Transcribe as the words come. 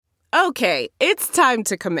Okay, it's time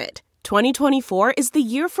to commit. 2024 is the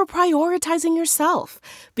year for prioritizing yourself.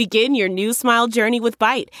 Begin your new smile journey with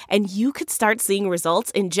Byte, and you could start seeing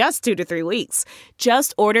results in just 2 to 3 weeks.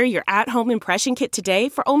 Just order your at-home impression kit today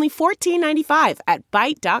for only $14.95 at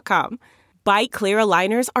Byte.com. Byte Clear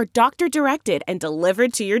aligners are doctor-directed and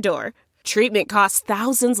delivered to your door. Treatment costs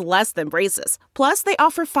thousands less than braces. Plus, they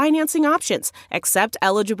offer financing options, accept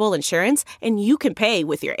eligible insurance, and you can pay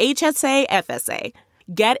with your HSA FSA.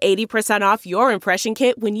 Get 80% off your impression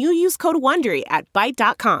kit when you use code WONDERY at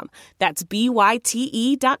Byte.com. That's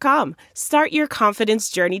BYTE.com. Start your confidence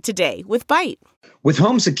journey today with Byte. With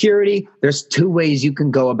home security, there's 2 ways you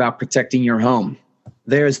can go about protecting your home.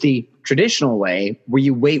 There's the traditional way, where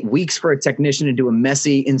you wait weeks for a technician to do a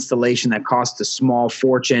messy installation that costs a small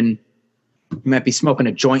fortune. You might be smoking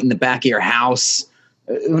a joint in the back of your house.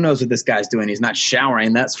 Who knows what this guy's doing? He's not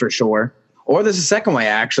showering, that's for sure. Or there's a second way,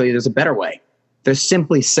 actually. There's a better way. They're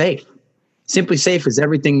Simply Safe. Simply Safe is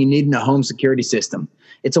everything you need in a home security system.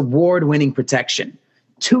 It's award-winning protection.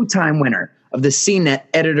 2-time winner of the CNET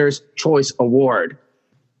Editor's Choice Award.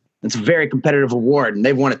 It's a very competitive award, and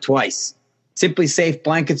they've won it twice. Simply Safe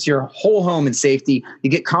blankets your whole home in safety. You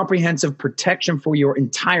get comprehensive protection for your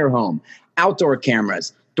entire home. Outdoor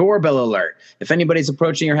cameras, doorbell alert. If anybody's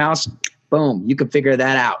approaching your house, boom, you can figure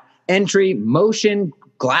that out. Entry, motion,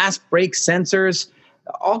 glass break sensors,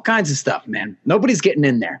 all kinds of stuff, man. Nobody's getting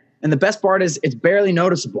in there. And the best part is it's barely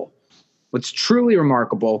noticeable. What's truly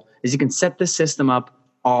remarkable is you can set the system up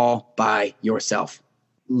all by yourself.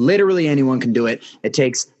 Literally anyone can do it. It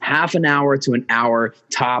takes half an hour to an hour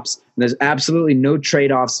tops. And there's absolutely no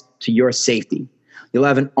trade-offs to your safety. You'll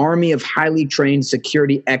have an army of highly trained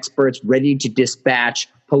security experts ready to dispatch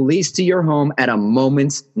police to your home at a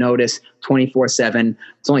moment's notice, 24/7.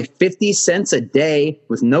 It's only 50 cents a day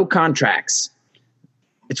with no contracts.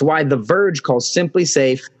 It's why The Verge calls Simply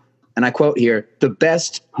Safe, and I quote here, the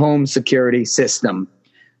best home security system.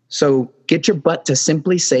 So get your butt to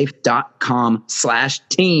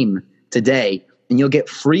simplysafe.com/team today, and you'll get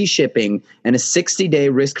free shipping and a 60-day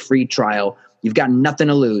risk-free trial. You've got nothing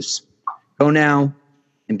to lose. Go now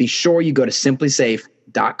and be sure you go to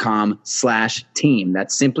simplysafe.com/team.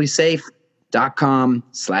 That's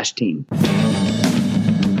simplysafe.com/team.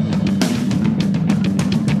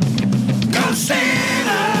 Go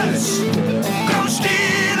Steelers! Go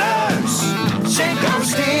Steelers! Say go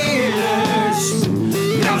Steelers!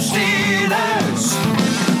 Go Steelers!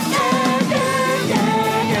 Yeah, yeah,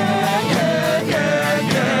 yeah, yeah, yeah, yeah,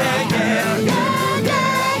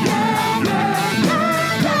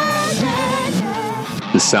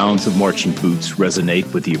 yeah. The sounds of marching boots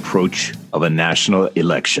resonate with the approach of a national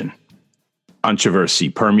election. Controversy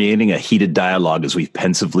permeating a heated dialogue as we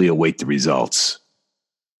pensively await the results.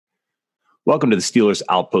 Welcome to the Steelers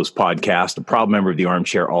Outpost podcast, a proud member of the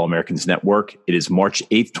Armchair All-Americans Network. It is March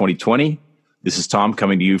 8th, 2020. This is Tom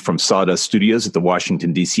coming to you from Sawdust Studios at the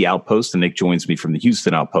Washington, D.C. Outpost, and Nick joins me from the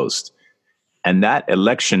Houston Outpost. And that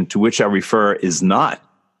election to which I refer is not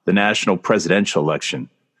the national presidential election.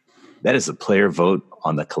 That is a player vote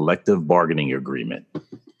on the collective bargaining agreement.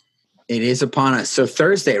 It is upon us. So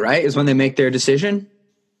Thursday, right, is when they make their decision?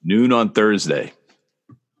 Noon on Thursday,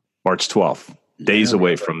 March 12th, days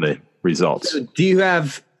away from the results. So do you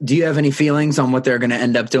have any feelings on what they're going to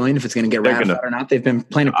end up doing, if it's going to get ratified or not? They've been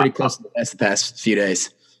playing it pretty close to the past few days.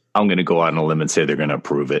 I'm going to go out on a limb and say they're going to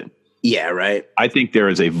approve it. Yeah, right. I think there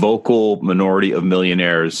is a vocal minority of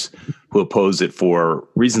millionaires who oppose it for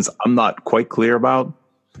reasons I'm not quite clear about.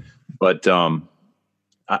 But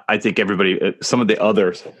I think everybody, some of the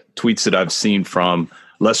other tweets that I've seen from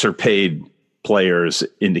lesser paid players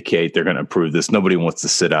indicate they're going to approve this. Nobody wants to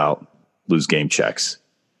sit out, lose game checks.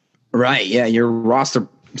 Right. Yeah. Your roster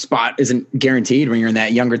spot isn't guaranteed when you're in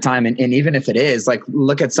that younger time. And even if it is, like,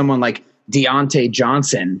 look at someone like Deontay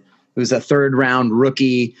Johnson, who's a 3rd-round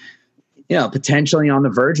rookie, you know, potentially on the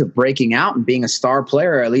verge of breaking out and being a star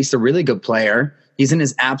player, or at least a really good player. He's in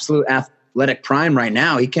his absolute athletic prime right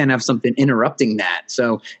now. He can't have something interrupting that.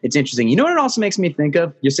 So it's interesting. You know what it also makes me think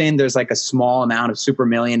of? You're saying there's like a small amount of super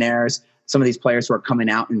millionaires, some of these players who are coming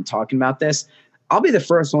out and talking about this. I'll be the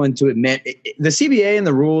first one to admit the CBA and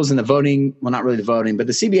the rules and the voting, well, not really the voting, but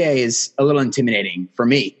the CBA is a little intimidating for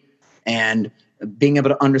me. And being able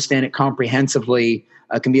to understand it comprehensively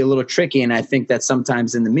can be a little tricky. And I think that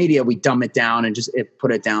sometimes in the media, we dumb it down and just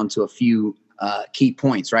put it down to a few key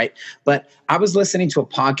points, right? But I was listening to a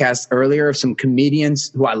podcast earlier of some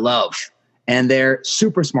comedians who I love. And they're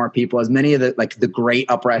super smart people, as many of the great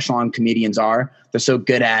upper echelon comedians are. They're so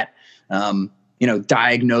good at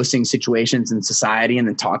diagnosing situations in society and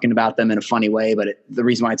then talking about them in a funny way. But the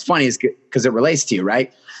reason why it's funny is because it relates to you,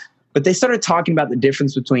 right? But they started talking about the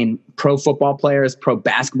difference between pro football players, pro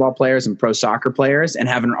basketball players, and pro soccer players, and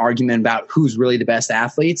having an argument about who's really the best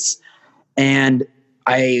athletes. And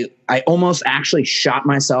I almost actually shot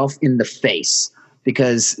myself in the face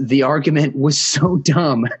because the argument was so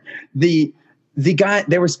dumb. The guy,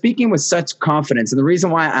 they were speaking with such confidence. And the reason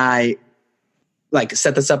why I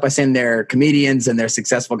set this up by saying they're comedians and they're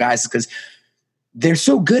successful guys is because they're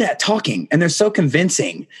so good at talking and they're so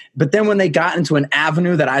convincing. But then when they got into an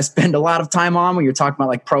avenue that I spend a lot of time on, when you're talking about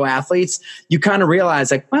like pro athletes, you kind of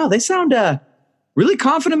realize like, wow, they sound really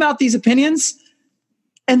confident about these opinions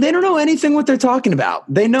and they don't know anything what they're talking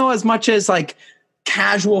about. They know as much as like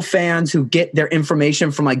casual fans who get their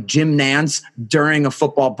information from like Jim Nantz during a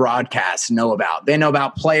football broadcast know about. They know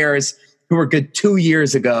about players who were good 2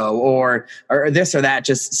 years ago or this or that,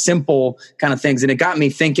 just simple kind of things. And it got me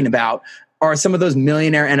thinking about, are some of those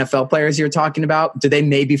millionaire NFL players you're talking about, do they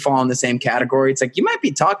maybe fall in the same category? It's like, you might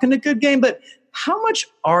be talking a good game, but how much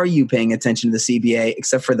are you paying attention to the CBA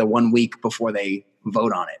except for the 1 week before they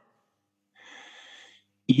vote on it?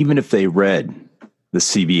 Even if they read the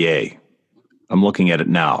CBA, I'm looking at it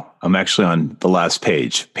now. I'm actually on the last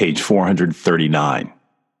page 439.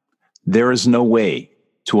 There is no way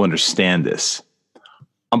to understand this.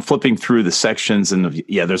 I'm flipping through the sections and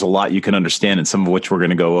there's a lot you can understand and some of which we're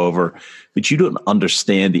going to go over, but you don't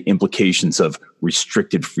understand the implications of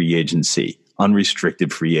restricted free agency,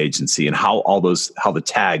 unrestricted free agency, and how the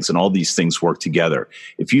tags and all these things work together.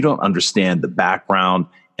 If you don't understand the background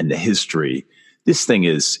and the history, this thing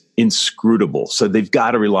is inscrutable. So they've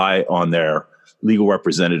got to rely on their legal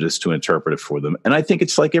representatives to interpret it for them. And I think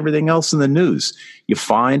it's like everything else in the news. You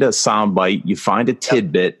find a soundbite, you find a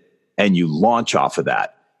tidbit, and you launch off of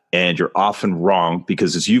that. And you're often wrong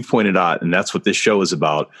because, as you've pointed out, and that's what this show is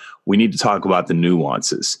about, we need to talk about the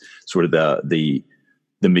nuances, sort of the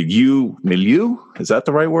milieu, is that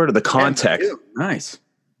the right word? Or the context. Nice.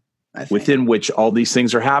 Within which all these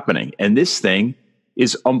things are happening. And this thing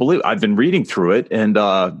is unbelievable. I've been reading through it and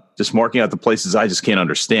just marking out the places I just can't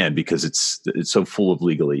understand because it's so full of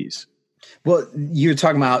legalese. Well, you're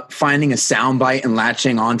talking about finding a soundbite and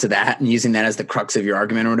latching onto that and using that as the crux of your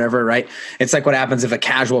argument or whatever, right? It's like what happens if a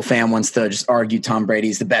casual fan wants to just argue Tom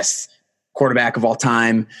Brady's the best quarterback of all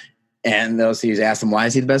time. And those who ask him, why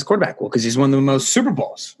is he the best quarterback? Well, because he's won the most Super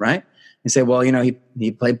Bowls, right? You say, well,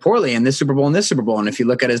 he played poorly in this Super Bowl and this Super Bowl. And if you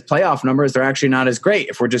look at his playoff numbers, they're actually not as great.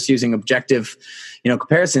 If we're just using objective,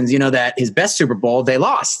 comparisons, that his best Super Bowl, they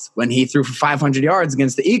lost when he threw for 500 yards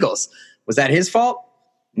against the Eagles. Was that his fault?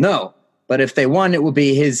 No. But if they won, it would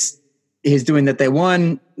be his doing that they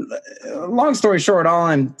won. Long story short, all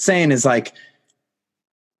I'm saying is like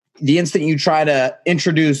the instant you try to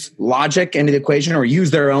introduce logic into the equation or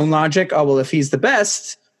use their own logic, oh, well, if he's the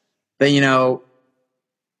best, then,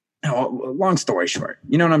 long story short,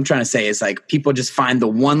 what I'm trying to say is like people just find the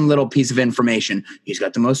one little piece of information. He's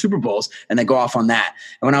got the most Super Bowls and they go off on that.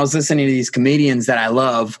 And when I was listening to these comedians that I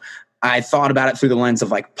love, I thought about it through the lens of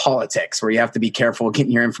like politics, where you have to be careful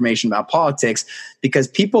getting your information about politics because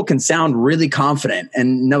people can sound really confident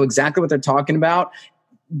and know exactly what they're talking about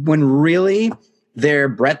when really their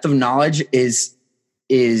breadth of knowledge is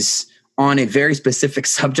on a very specific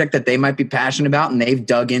subject that they might be passionate about and they've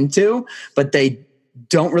dug into, but they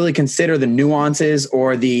don't really consider the nuances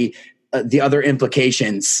or the other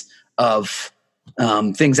implications of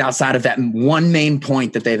things outside of that one main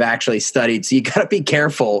point that they've actually studied. So you got to be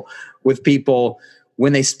careful with people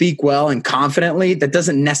when they speak well and confidently. That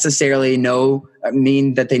doesn't necessarily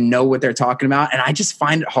mean that they know what they're talking about. And I just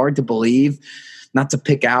find it hard to believe, not to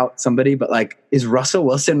pick out somebody, but like, is Russell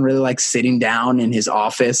Wilson really like sitting down in his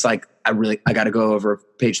office? Like, I got to go over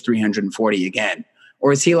page 340 again.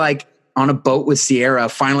 Or is he like on a boat with Sierra,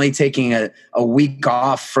 finally taking a week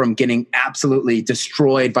off from getting absolutely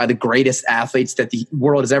destroyed by the greatest athletes that the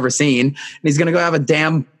world has ever seen. And he's going to go have a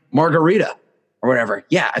damn margarita or whatever.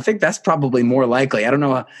 Yeah, I think that's probably more likely. I don't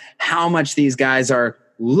know how much these guys are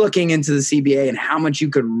looking into the CBA and how much you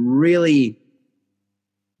could really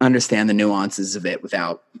understand the nuances of it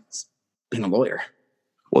without being a lawyer.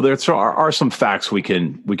 Well, there are some facts we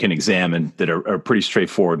can examine that are pretty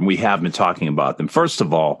straightforward, and we have been talking about them. First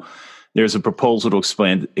of all, there's a proposal to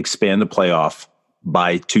expand the playoff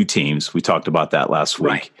by 2 teams. We talked about that last week.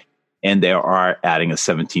 Right. And they are adding a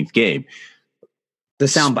 17th game. The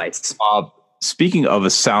sound bites. Speaking of a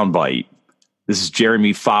soundbite, this is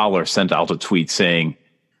Jeremy Fowler sent out a tweet saying,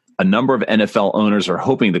 a number of NFL owners are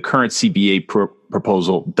hoping the current CBA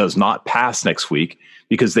proposal does not pass next week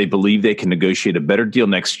because they believe they can negotiate a better deal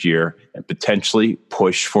next year and potentially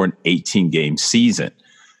push for an 18-game season.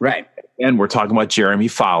 Right. And we're talking about Jeremy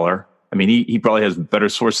Fowler. I mean, he probably has better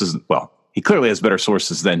sources. Well, He clearly has better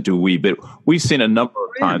sources than do we, but we've seen a number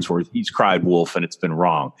of times where he's cried wolf and it's been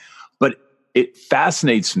wrong. But it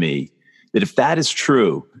fascinates me that if that is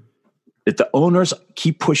true, that the owners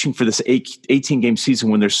keep pushing for this 18-game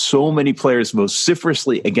season when there's so many players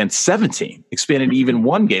vociferously against 17, expanding even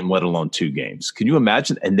one game, let alone 2 games. Can you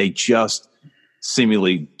imagine? And they just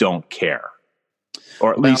seemingly don't care.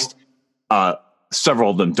 Or at least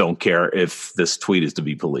several of them don't care if this tweet is to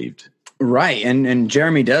be believed. Right. And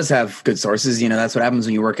Jeremy does have good sources. You know, that's what happens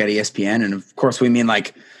when you work at ESPN. And of course, we mean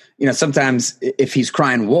like, you know, sometimes if he's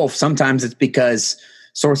crying wolf, sometimes it's because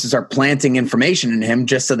sources are planting information in him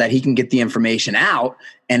just so that he can get the information out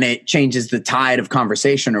and it changes the tide of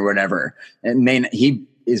conversation or whatever. And he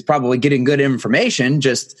is probably getting good information.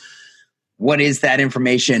 Just what is that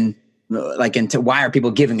information like? And why are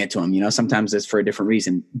people giving it to him? You know, sometimes it's for a different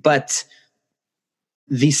reason. But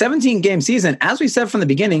the 17-game season, as we said from the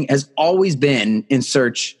beginning, has always been in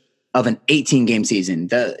search of an 18-game season.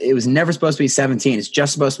 It was never supposed to be 17. It's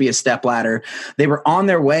just supposed to be a stepladder. They were on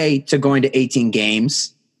their way to going to 18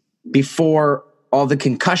 games before all the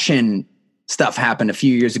concussion stuff happened a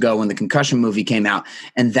few years ago when the concussion movie came out.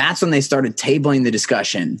 And that's when they started tabling the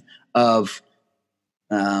discussion of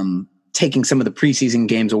taking some of the preseason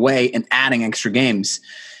games away and adding extra games.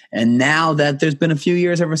 And now that there's been a few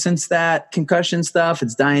years ever since that concussion stuff,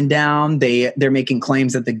 it's dying down. They're making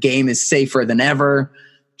claims that the game is safer than ever.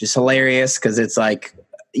 Just hilarious because it's like,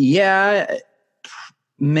 yeah,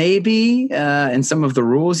 maybe in some of the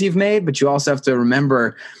rules you've made, but you also have to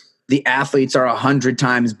remember the athletes are 100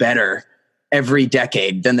 times better every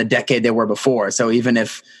decade than the decade they were before. So even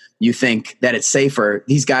if you think that it's safer,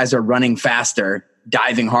 these guys are running faster,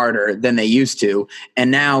 diving harder than they used to. And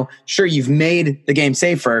now, sure, you've made the game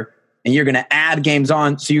safer and you're going to add games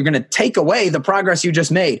on. So you're going to take away the progress you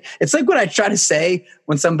just made. It's like what I try to say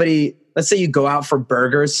when somebody, let's say you go out for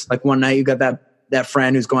burgers. Like one night you got that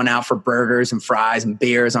friend who's going out for burgers and fries and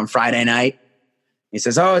beers on Friday night. He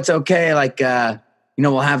says, oh, it's okay. Like,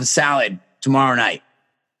 we'll have a salad tomorrow night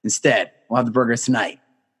instead. We'll have the burgers tonight.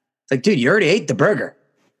 It's like, dude, you already ate the burger.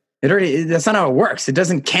 That's not how it works. It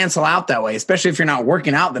doesn't cancel out that way, especially if you're not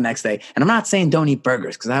working out the next day. And I'm not saying don't eat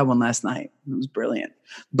burgers because I had one last night. It was brilliant.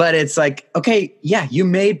 But it's like, okay, yeah, you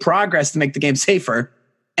made progress to make the game safer.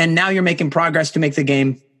 And now you're making progress to make the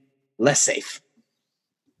game less safe.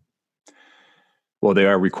 Well, they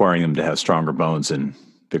are requiring them to have stronger bones and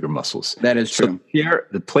bigger muscles. That is true. So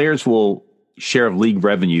the players' share of league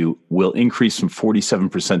revenue will increase from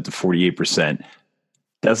 47% to 48%.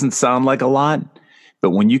 Doesn't sound like a lot.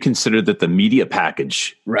 But when you consider that the media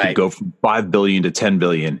package could go from $5 billion to $10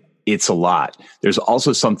 billion, it's a lot. There's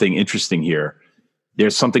also something interesting here.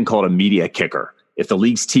 There's something called a media kicker. If the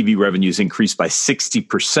league's TV revenues increase by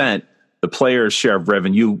 60%, the player's share of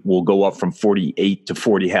revenue will go up from 48 to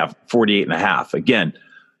 48.5. Again,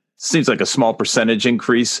 seems like a small percentage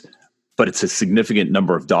increase, but it's a significant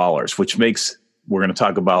number of dollars, which makes, we're going to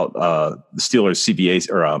talk about the Steelers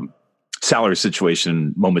CBA or salary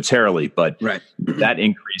situation momentarily, but that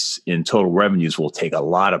increase in total revenues will take a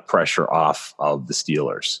lot of pressure off of the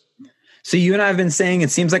Steelers. So you and I have been saying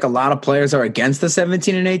it seems like a lot of players are against the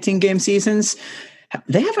 17 and 18 game seasons.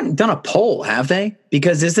 They haven't done a poll, have they?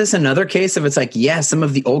 Because is this another case of it's like, some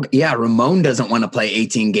of the old, Ramon doesn't want to play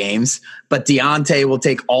 18 games, but Deontay will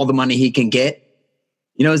take all the money he can get.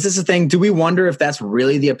 You know, is this a thing? Do we wonder if that's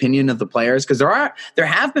really the opinion of the players? Because there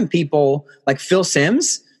have been people like Phil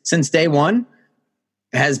Simms since day one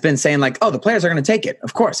has been saying like, oh, the players are going to take it.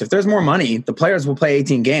 Of course, if there's more money, the players will play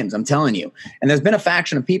 18 games. I'm telling you. And there's been a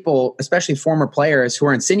faction of people, especially former players, who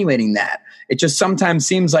are insinuating that. It just sometimes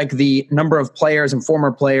seems like the number of players and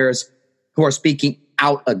former players who are speaking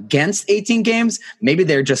out against 18 games, maybe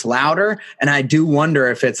they're just louder. And I do wonder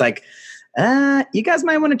if it's like, you guys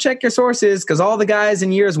might want to check your sources because all the guys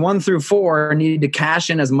in years 1 through 4 need to cash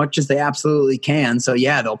in as much as they absolutely can. So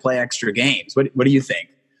yeah, they'll play extra games. What do you think?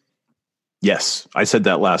 Yes, I said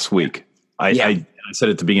that last week. I said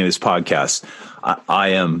at the beginning of this podcast, I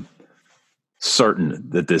am certain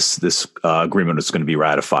that this agreement is going to be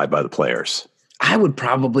ratified by the players. I would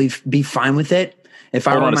probably be fine with it if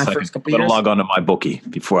I were in my first couple years. I'm going to log on to my bookie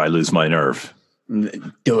before I lose my nerve.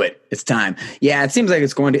 Do it. It's time. Yeah, it seems like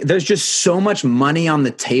it's going to. There's just so much money on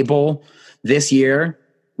the table this year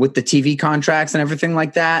with the TV contracts and everything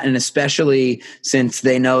like that. And especially since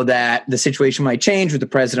they know that the situation might change with the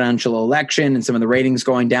presidential election and some of the ratings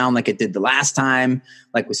going down like it did the last time.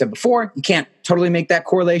 Like we said before, you can't totally make that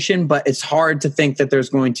correlation, but it's hard to think that there's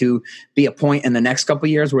going to be a point in the next couple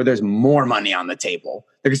of years where there's more money on the table.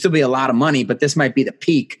 There can still be a lot of money, but this might be the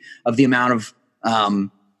peak of the amount of,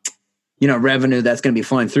 revenue that's going to be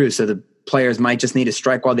flowing through. So players might just need to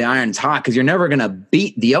strike while the iron's hot because you're never going to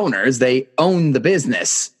beat the owners. They own the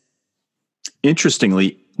business.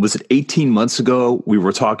 Interestingly, was it 18 months ago we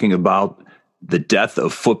were talking about the death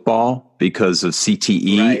of football because of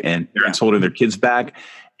CTE and parents holding their kids back?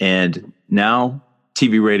 And now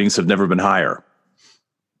TV ratings have never been higher,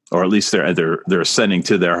 or at least they're ascending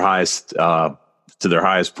to their highest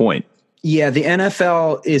point. Yeah, the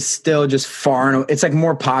NFL is still just it's like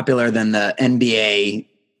more popular than the NBA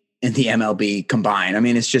and the MLB combined. I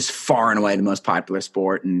mean, it's just far and away the most popular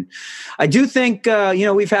sport. And I do think,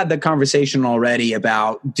 we've had the conversation already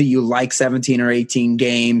about, do you like 17 or 18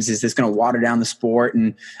 games? Is this going to water down the sport?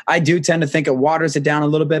 And I do tend to think it waters it down a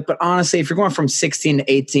little bit. But honestly, if you're going from 16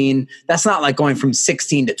 to 18, that's not like going from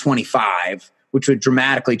 16 to 25, which would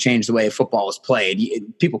dramatically change the way football was played.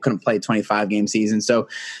 People couldn't play 25-game seasons. So,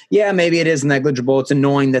 yeah, maybe it is negligible. It's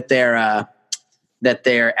annoying that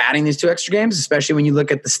they're adding these 2 extra games, especially when you look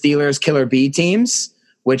at the Steelers Killer B teams,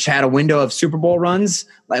 which had a window of Super Bowl runs.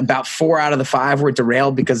 Like about 4 out of the 5 were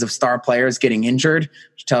derailed because of star players getting injured,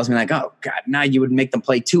 which tells me like, oh, God, now you would make them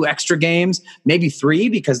play 2 extra games, maybe 3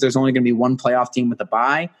 because there's only going to be 1 playoff team with a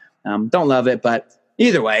bye. Don't love it, but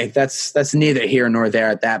either way, that's neither here nor there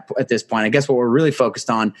at this point. I guess what we're really focused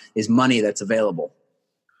on is money that's available.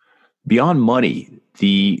 Beyond money,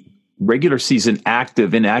 the regular season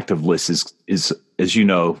inactive list is, as you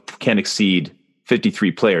know, can exceed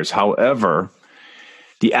 53 players. However,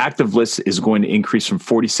 the active list is going to increase from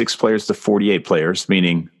 46 players to 48 players,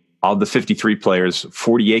 meaning of the 53 players,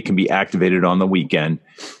 48 can be activated on the weekend.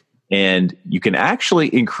 And you can actually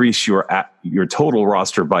increase your total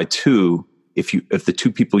roster by 2 if the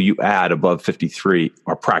 2 people you add above 53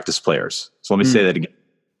 are practice players. So let me say that again.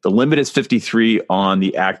 The limit is 53 on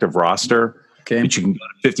the active roster. Okay. But you can go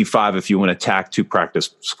to 55 if you want to tack 2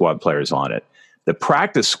 practice squad players on it. The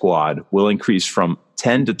practice squad will increase from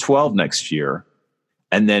 10 to 12 next year,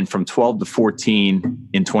 and then from 12 to 14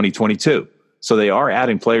 in 2022. So they are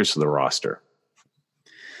adding players to the roster.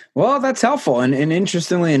 Well, that's helpful. And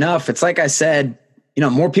interestingly enough, it's like I said,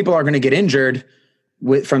 more people are going to get injured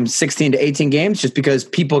from 16 to 18 games just because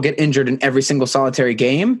people get injured in every single solitary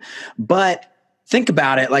game. But think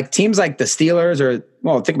about it, like teams like the Steelers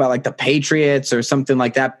think about like the Patriots or something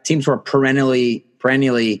like that, teams who are perennially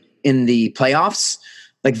in the playoffs,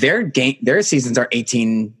 like their seasons are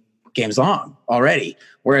 18 games long already,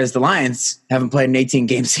 whereas the Lions haven't played an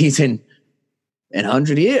 18-game season in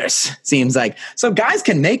 100 years, seems like. So guys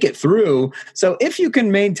can make it through. So if you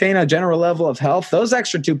can maintain a general level of health, those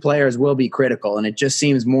extra 2 players will be critical, and it just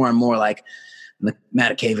seems more and more like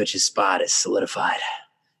Matakevich's spot is solidified.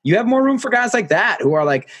 You have more room for guys like that who are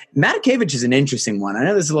like – Matakevich is an interesting one. I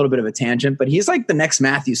know this is a little bit of a tangent, but he's like the next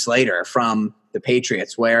Matthew Slater from the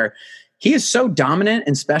Patriots, where he is so dominant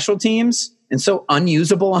in special teams and so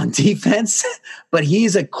unusable on defense, but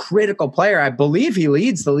he's a critical player. I believe he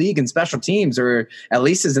leads the league in special teams, or at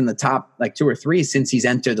least is in the top like 2 or 3 since he's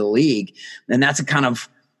entered the league. And that's a kind of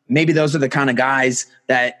 – maybe those are the kind of guys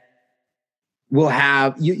that will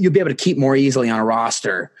have – you'll be able to keep more easily on a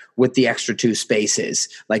roster with the extra 2 spaces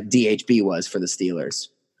like DHB was for the Steelers.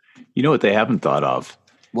 You know what they haven't thought of?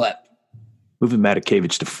 What? Moving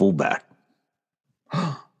Matakevich to fullback. I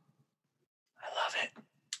love it.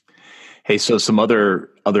 Hey, so some other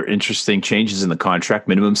interesting changes in the contract.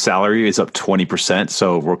 Minimum salary is up 20%.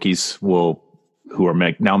 So rookies who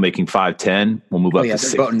are now making $510 will move up to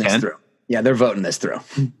 $610. Yeah, they're voting this through.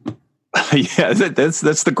 Yeah, that's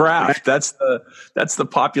the graph. Right. That's the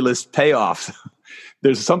populist payoff.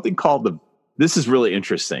 There's something called this is really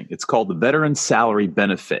interesting. It's called the Veteran Salary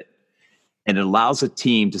Benefit. And it allows a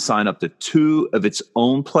team to sign up to 2 of its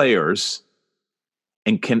own players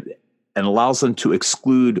and allows them to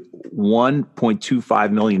exclude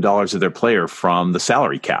 $1.25 million of their player from the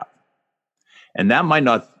salary cap. And that might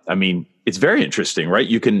not, it's very interesting, right?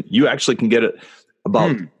 You actually can get it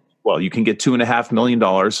you can get $2.5 million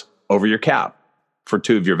over your cap for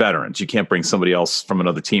 2 of your veterans. You can't bring somebody else from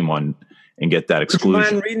another team on and get that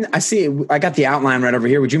exclusion. I got the outline right over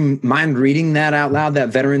here. Would you mind reading that out loud, that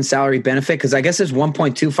veteran salary benefit? Because I guess there's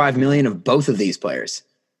 $1.25 million of both of these players.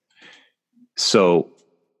 So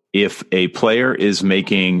if a player is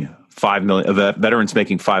making $5 million, a veteran's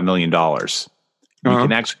making $5 million, you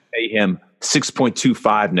can actually pay him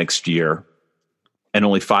 $6.25 next year, and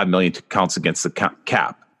only $5 million counts against the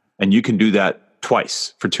cap. And you can do that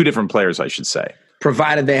twice for 2 different players, I should say.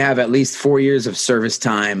 Provided they have at least 4 years of service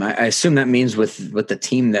time. I assume that means with the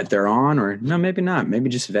team that they're on, or no, maybe not. Maybe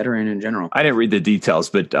just veteran in general. I didn't read the details,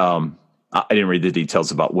 but I didn't read the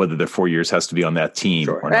details about whether their 4 years has to be on that team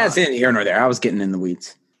or not. That's neither here nor there. I was getting in the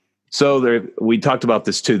weeds. So we talked about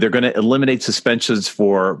this too. They're going to eliminate suspensions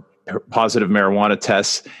for positive marijuana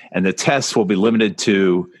tests, and the tests will be limited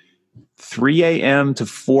to 3 a.m. to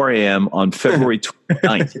 4 a.m. on February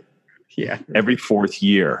 29th. Yeah. Every fourth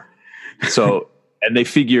year. So, and they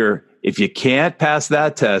figure if you can't pass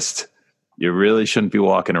that test, you really shouldn't be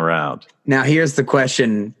walking around. Now, here's the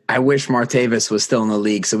question. I wish Martavis was still in the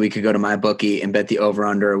league so we could go to my bookie and bet the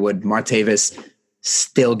over-under. Would Martavis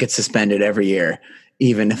still get suspended every year,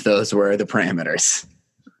 even if those were the parameters?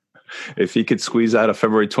 If he could squeeze out a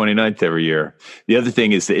February 29th every year. The other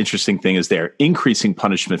thing is, the interesting thing is they're increasing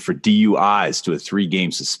punishment for DUIs to a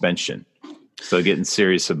 3-game suspension. So getting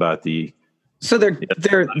serious about the. So they're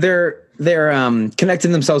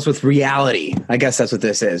connecting themselves with reality. I guess that's what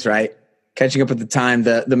this is, right? Catching up with the time.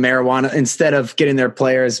 The marijuana, instead of getting their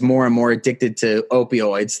players more and more addicted to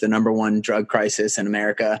opioids, the number one drug crisis in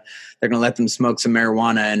America, they're going to let them smoke some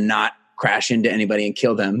marijuana and not crash into anybody and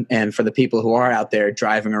kill them. And for the people who are out there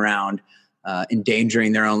driving around,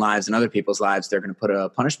 endangering their own lives and other people's lives, they're going to put a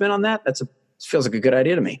punishment on that. Feels like a good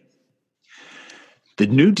idea to me. The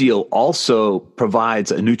New Deal also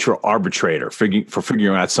provides a neutral arbitrator for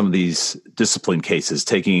figuring out some of these discipline cases,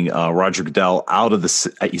 taking Roger Goodell out of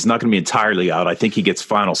he's not going to be entirely out. I think he gets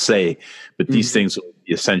final say, but these things will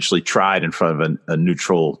be essentially tried in front of a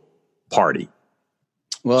neutral party.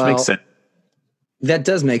 Well, which makes sense. That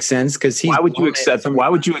does make sense, because why would you accept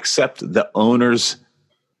the owner's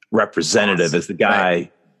representative as the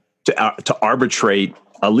guy to arbitrate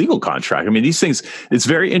a legal contract? I mean, these things, it's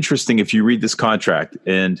very interesting if you read this contract,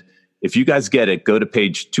 and if you guys get it, go to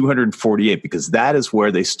page 248, because that is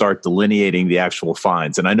where they start delineating the actual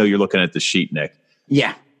fines. And I know you're looking at the sheet, Nick.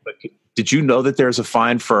 Yeah. But did you know that there's a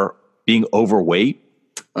fine for being overweight?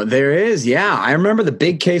 There is, yeah. I remember the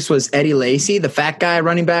big case was Eddie Lacy, the fat guy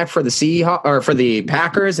running back for the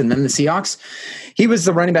Packers and then the Seahawks. He was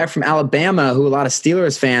the running back from Alabama who a lot of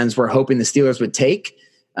Steelers fans were hoping the Steelers would take,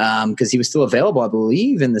 because he was still available, I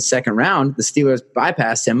believe, in the second round. The Steelers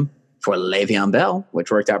bypassed him for Le'Veon Bell, which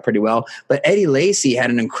worked out pretty well. But Eddie Lacy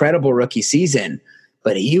had an incredible rookie season,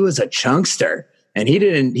 but he was a chunkster. And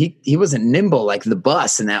he wasn't nimble like the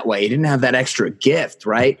bus in that way. He didn't have that extra gift,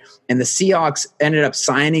 right? And the Seahawks ended up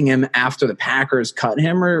signing him after the Packers cut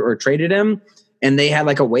him or traded him. And they had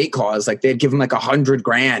like a weight clause, like they'd give him like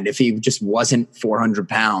 $100,000 if he just wasn't 400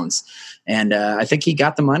 pounds. And I think he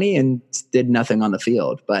got the money and did nothing on the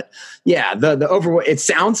field. But yeah, the overweight, it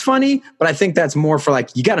sounds funny, but I think that's more for like,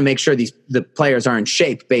 you got to make sure the players are in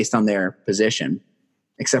shape based on their position,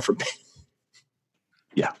 except for.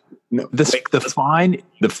 Yeah. No, the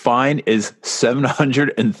fine is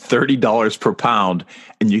 $730 per pound,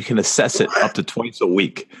 and you can assess it up to twice a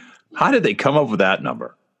week. How did they come up with that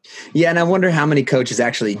number? Yeah, and I wonder how many coaches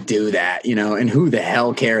actually do that, and who the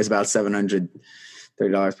hell cares about $730 per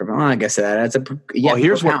pound? Well, I guess that's never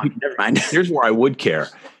mind. Here's where I would care.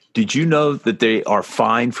 Did you know that they are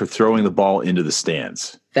fined for throwing the ball into the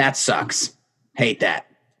stands? That sucks. Hate that.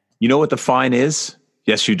 You know what the fine is?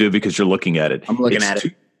 Yes, you do, because you're looking at it. I'm looking at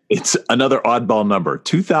it. It's another oddball number,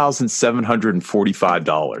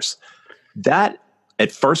 $2,745. That,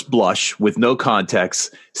 at first blush, with no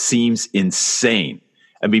context, seems insane.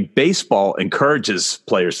 I mean, baseball encourages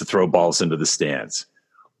players to throw balls into the stands.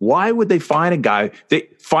 Why would they fine a guy? They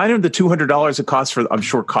fine him the $200 it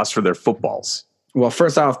costs for their footballs. Well,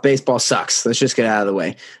 first off, baseball sucks. Let's just get out of the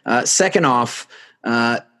way. Second off,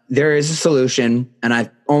 there is a solution, and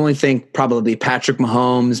I only think probably Patrick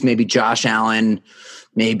Mahomes, maybe Josh Allen,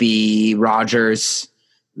 maybe Rodgers.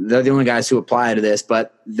 They're the only guys who apply to this.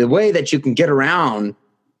 But the way that you can get around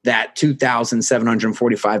that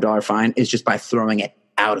 $2,745 fine is just by throwing it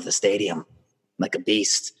out of the stadium like a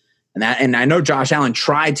beast. And I know Josh Allen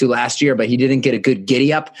tried to last year, but he didn't get a good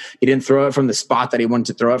giddy up. He didn't throw it from the spot that he wanted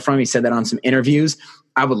to throw it from. He said that on some interviews.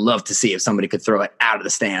 I would love to see if somebody could throw it out of the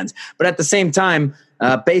stands. But at the same time,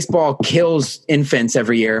 baseball kills infants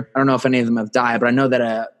every year. I don't know if any of them have died, but I know that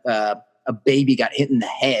a baby got hit in the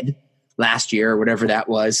head last year or whatever that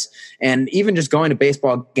was. And even just going to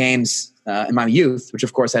baseball games in my youth, which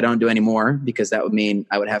of course I don't do anymore, because that would mean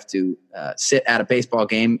I would have to sit at a baseball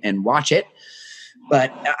game and watch it.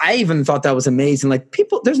 But I even thought that was amazing. Like,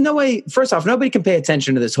 people, there's no way, first off, nobody can pay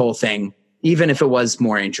attention to this whole thing, even if it was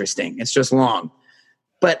more interesting. It's just long.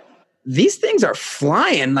 But these things are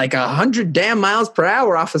flying like 100 damn miles per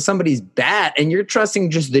hour off of somebody's bat, and you're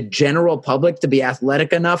trusting just the general public to be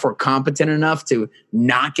athletic enough or competent enough to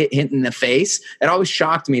not get hit in the face. It always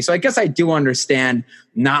shocked me. So I guess I do understand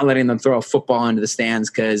not letting them throw a football into the stands,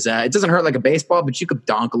 because it doesn't hurt like a baseball, but you could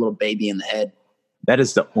donk a little baby in the head. That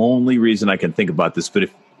is the only reason I can think about this. But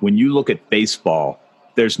when you look at baseball,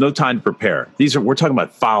 there's no time to prepare. We're talking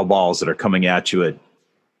about foul balls that are coming at you at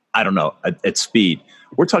I don't know, at speed.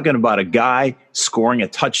 We're talking about a guy scoring a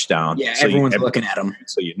touchdown. Yeah, everyone's looking at him.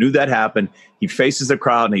 So you knew that happened. He faces the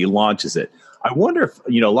crowd and he launches it. I wonder if,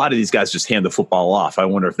 a lot of these guys just hand the football off. I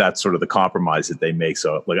wonder if that's sort of the compromise that they make.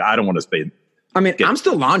 So, I don't want to spend. I'm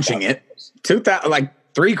still launching it.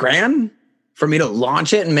 $3,000 for me to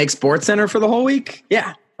launch it and make SportsCenter for the whole week.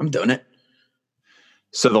 Yeah, I'm doing it.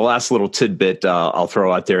 So the last little tidbit I'll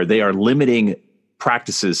throw out there, they are limiting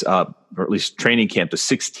practices, or at least training camp, to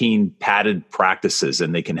 16 padded practices,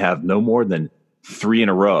 and they can have no more than 3 in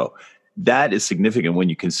a row. That is significant when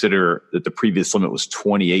you consider that the previous limit was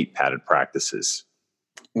 28 padded practices.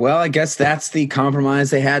 Well, I guess that's the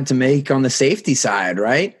compromise they had to make on the safety side,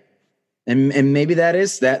 right? And maybe that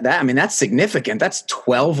is that. I mean, that's significant. That's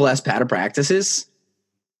 12 less padded practices.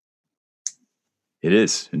 It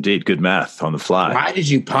is indeed good math on the fly. Why did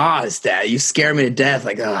you pause that? You scare me to death.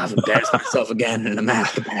 Like, I've embarrassed myself again in the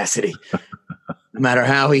math capacity. No matter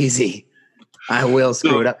how easy, I will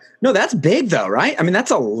screw it up. No, that's big though, right? I mean,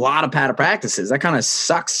 that's a lot of padded practices. That kind of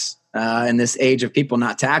sucks in this age of people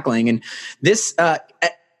not tackling. And this,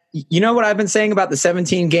 you know what I've been saying about the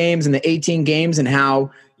 17 games and the 18 games and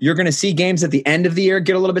how you're going to see games at the end of the year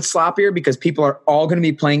get a little bit sloppier because people are all going to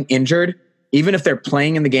be playing injured. Even if they're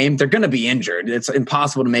playing in the game, they're going to be injured. It's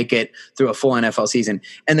impossible to make it through a full NFL season.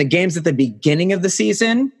 And the games at the beginning of the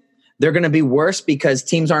season, they're going to be worse because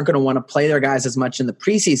teams aren't going to want to play their guys as much in the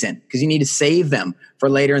preseason because you need to save them for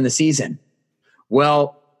later in the season.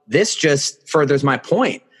 Well, this just furthers my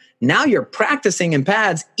point. Now you're practicing in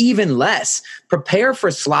pads even less. Prepare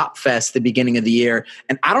for slop fest at the beginning of the year.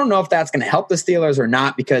 And I don't know if that's going to help the Steelers or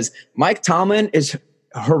not because Mike Tomlin is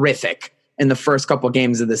horrific in the first couple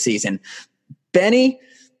games of the season. Benny,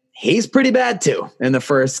 he's pretty bad too in the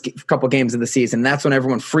first couple games of the season. That's when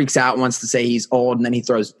everyone freaks out, wants to say he's old, and then he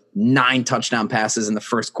throws 9 touchdown passes in the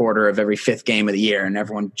first quarter of every 5th game of the year, and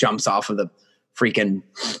everyone jumps off of the freaking,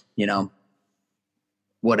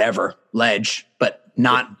 whatever ledge, but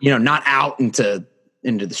not out into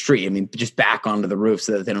the street. I mean, just back onto the roof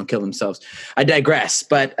so that they don't kill themselves. I digress.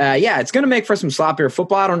 But it's going to make for some sloppier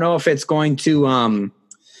football. I don't know if it's going to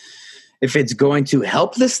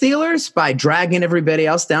help the Steelers by dragging everybody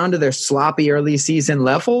else down to their sloppy early season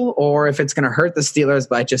level, or if it's going to hurt the Steelers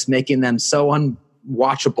by just making them so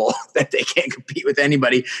unwatchable that they can't compete with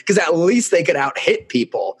anybody, because at least they could out-hit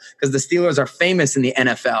people, because the Steelers are famous in the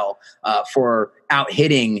NFL for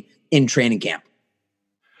out-hitting in training camp.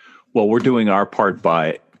 Well, we're doing our part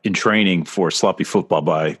in training for sloppy football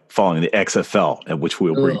by following the XFL, which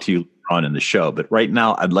we'll bring to you on in the show. But right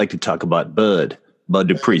now, I'd like to talk about Bud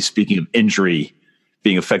Dupree, speaking of injury,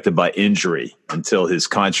 being affected by injury until his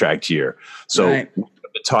contract year. So we're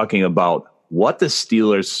talking about what the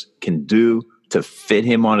Steelers can do to fit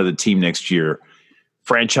him onto the team next year,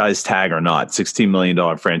 franchise tag or not, $16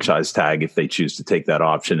 million franchise tag if they choose to take that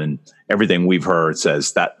option. And everything we've heard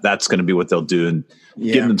says that's going to be what they'll do and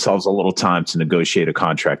give themselves a little time to negotiate a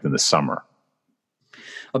contract in the summer.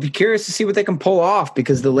 I'll be curious to see what they can pull off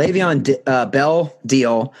because the Le'Veon Bell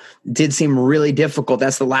deal did seem really difficult.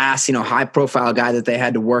 That's the last, high-profile guy that they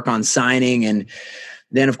had to work on signing. And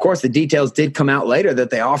then, of course, the details did come out later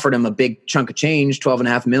that they offered him a big chunk of change,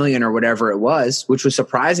 $12.5 million or whatever it was, which was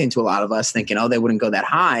surprising to a lot of us, thinking, they wouldn't go that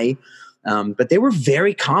high. But they were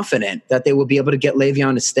very confident that they would be able to get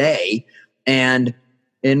Le'Veon to stay. And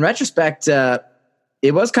in retrospect,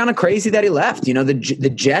 it was kind of crazy that he left.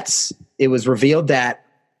 The Jets, it was revealed that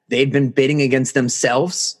they'd been bidding against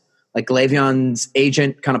themselves. Like Le'Veon's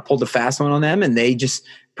agent kind of pulled a fast one on them, and they just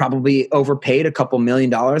probably overpaid a couple $1 million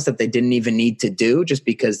that they didn't even need to do just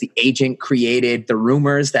because the agent created the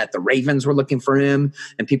rumors that the Ravens were looking for him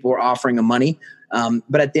and people were offering him money.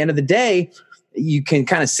 But at the end of the day, you can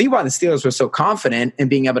kind of see why the Steelers were so confident in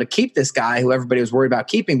being able to keep this guy who everybody was worried about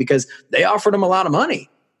keeping because they offered him a lot of money.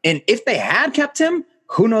 And if they had kept him,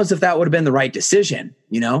 who knows if that would have been the right decision?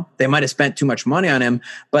 They might have spent too much money on him.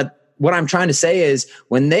 But what I'm trying to say is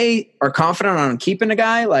when they are confident on keeping a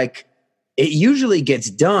guy, like it usually gets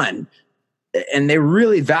done. And they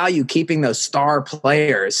really value keeping those star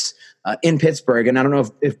players in Pittsburgh. And I don't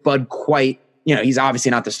know if Bud quite, he's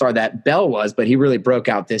obviously not the star that Bell was, but he really broke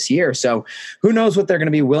out this year. So who knows what they're going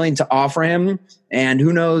to be willing to offer him, and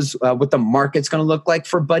who knows what the market's going to look like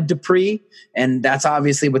for Bud Dupree. And that's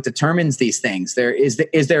obviously what determines these things.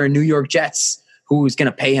 Is there a New York Jets who's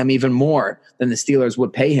going to pay him even more than the Steelers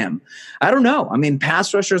would pay him? I don't know. I mean,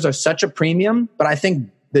 pass rushers are such a premium, but I think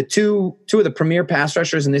the two of the premier pass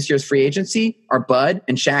rushers in this year's free agency are Bud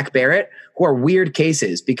and Shaq Barrett, who are weird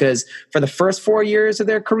cases because for the first 4 years of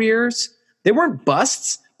their careers, they weren't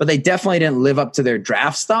busts, but they definitely didn't live up to their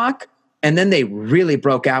draft stock. And then they really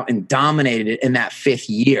broke out and dominated it in that 5th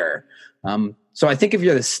year. So I think if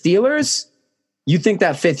you're the Steelers, you think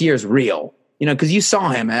that 5th year is real, because you saw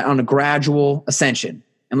him on a gradual ascension.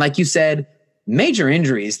 And like you said, major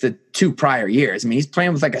injuries the 2 prior years. I mean, he's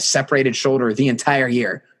playing with like a separated shoulder the entire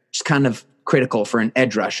year, which is kind of critical for an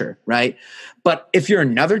edge rusher, right? But if you're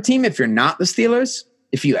another team, if you're not the Steelers,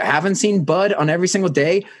 if you haven't seen Bud on every single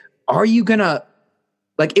day, are you going to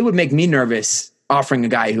it would make me nervous offering a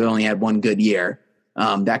guy who only had 1 good year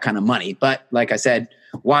that kind of money. But like I said,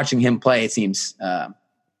 watching him play, it seems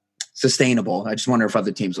sustainable. I just wonder if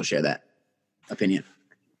other teams will share that opinion.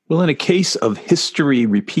 Well, in a case of history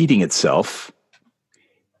repeating itself,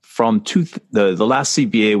 from the last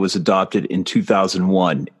CBA was adopted in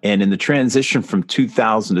 2001, and in the transition from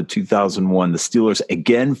 2000 to 2001, the Steelers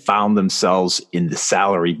again found themselves in the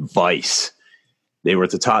salary vice. They were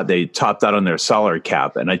at the top. They topped out on their salary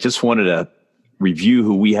cap, and I just wanted to review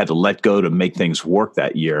who we had to let go to make things work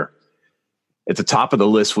that year. At the top of the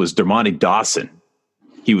list was Dermontti Dawson.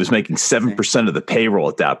 He was making 7% of the payroll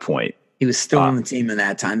at that point. He was still on the team in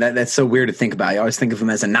that time. That's so weird to think about. You always think of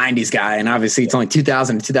him as a 90s guy, and obviously it's only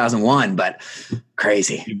 2000 to 2001, but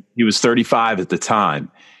crazy. He was 35 at the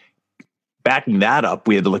time. Backing that up,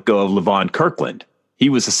 we had to let go of Levon Kirkland. He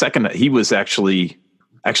was the second. He was actually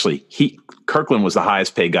Kirkland was the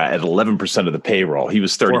highest paid guy at 11% of the payroll. He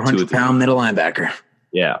was 32. 400-pound middle linebacker.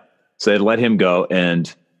 Yeah. So they let him go,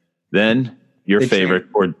 and then your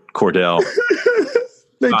favorite, Cordell.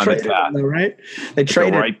 They traded him, though, right? They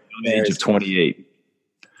traded right at the age of 28.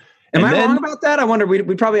 Am I wrong about that? I wonder.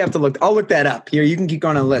 We probably have to look. I'll look that up. Here, you can keep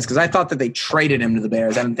going on the list because I thought that they traded him to the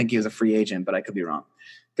Bears. I didn't think he was a free agent, but I could be wrong.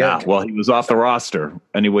 Well, he was off the roster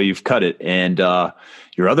anyway. You've cut it, and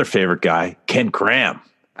your other favorite guy, Ken Graham,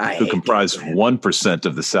 who comprised 1%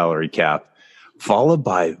 of the salary cap, followed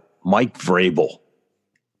by Mike Vrabel.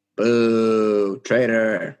 Boo,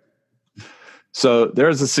 traitor. So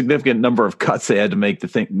there's a significant number of cuts they had to make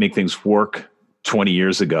things work 20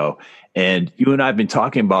 years ago. And you and I have been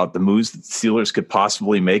talking about the moves that Steelers could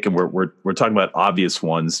possibly make, and we're talking about obvious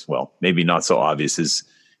ones. Well, maybe not so obvious. Is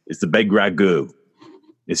the Big Ragu?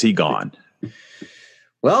 Is he gone?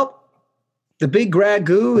 Well, the Big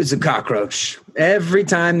Ragu is a cockroach. Every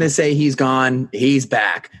time they say he's gone, he's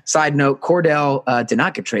back. Side note: Cordell did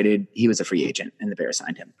not get traded. He was a free agent, and the Bears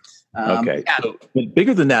signed him. Okay. Yeah. So, but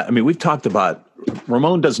bigger than that, I mean, we've talked about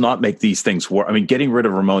Ramon does not make these things work. I mean, getting rid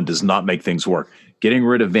of Ramon does not make things work. Getting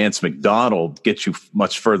rid of Vance McDonald gets you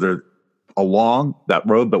much further along that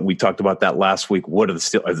road. But we talked about that last week. What are the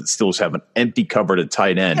Steelers have an empty cupboard at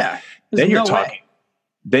tight end? Yeah, then you're talking.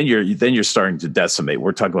 Then you're starting to decimate.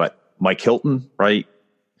 We're talking about Mike Hilton, right?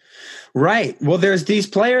 Right. Well, there's these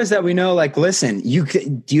players that we know, like, listen, you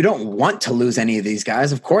don't want to lose any of these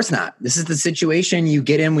guys. Of course not. This is the situation you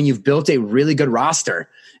get in when you've built a really good roster.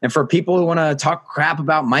 And for people who want to talk crap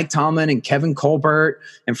about Mike Tomlin and Kevin Colbert,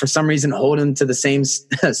 and for some reason hold him to the same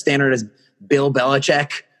standard as Bill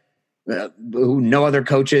Belichick, who no other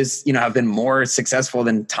coaches, have been more successful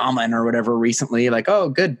than Tomlin or whatever recently. Like, oh,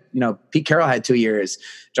 good. Pete Carroll had 2 years.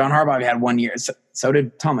 John Harbaugh had 1 year. So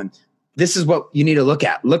did Tomlin. This is what you need to look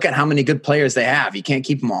at. Look at how many good players they have. You can't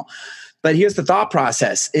keep them all. But here's the thought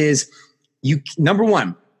process is number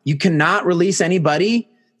one, you cannot release anybody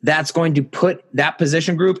that's going to put that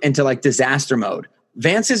position group into like disaster mode.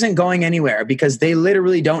 Vance isn't going anywhere because they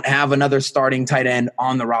literally don't have another starting tight end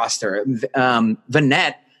on the roster.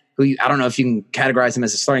 Vanette, who I don't know if you can categorize him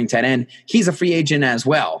as a starting tight end, he's a free agent as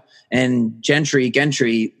well. And Gentry,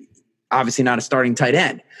 obviously not a starting tight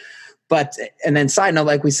end. But, and then side note,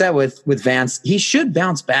 like we said with Vance, he should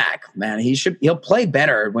bounce back, man. He'll play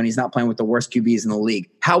better when he's not playing with the worst QBs in the league.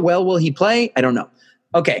 How well will he play? I don't know.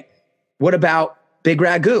 Okay. What about Big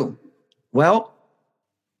Ragu? Well,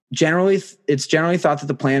 it's generally thought that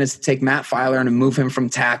the plan is to take Matt Filer and move him from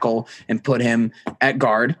tackle and put him at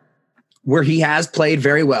guard, where he has played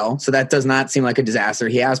very well. So that does not seem like a disaster.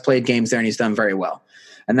 He has played games there and he's done very well.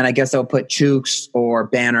 And then I guess they'll put Chooks or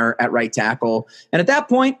Banner at right tackle. And at that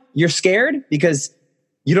point, you're scared because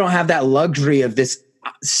you don't have that luxury of this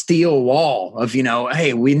steel wall of,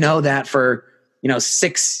 hey, we know that for,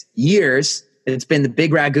 6 years, it's been the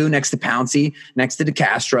Big Ragu next to Pouncey, next to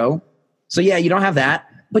DeCastro. So yeah, you don't have that,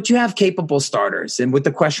 but you have capable starters. And with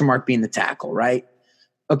the question mark being the tackle, right?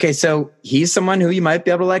 Okay, so he's someone who you might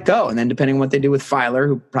be able to let go. And then depending on what they do with Filer,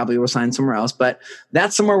 who probably will sign somewhere else, but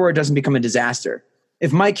that's somewhere where it doesn't become a disaster.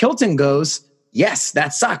 If Mike Hilton goes, yes,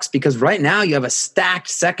 that sucks because right now you have a stacked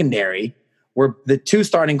secondary where the 2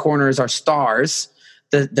 starting corners are stars.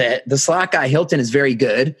 The slot guy Hilton is very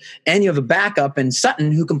good, and you have a backup in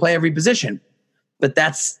Sutton who can play every position. But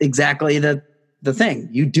that's exactly the the thing.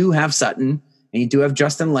 You do have Sutton and you do have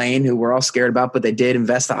Justin Lane, who we're all scared about, but they did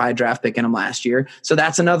invest a high draft pick in him last year. So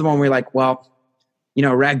that's another one where you're like, well,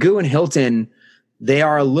 Ragu and Hilton, they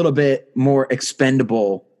are a little bit more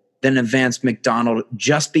expendable than a Vance McDonald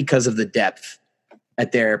just because of the depth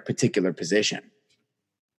at their particular position.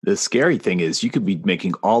 The scary thing is you could be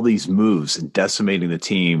making all these moves and decimating the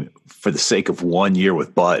team for the sake of 1 year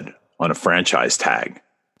with Bud on a franchise tag.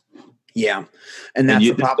 Yeah. And that's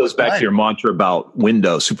this goes back to your mantra about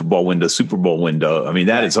Super Bowl window. I mean,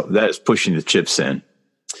 that is pushing the chips in.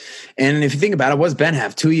 And if you think about it, what's Ben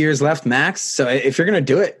have? 2 years left max. So if you're going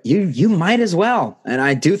to do it, you might as well. And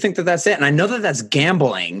I do think that that's it. And I know that that's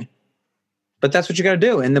gambling, but that's what you got to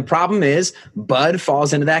do. And the problem is Bud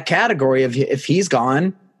falls into that category of if he's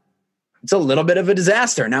gone, it's a little bit of a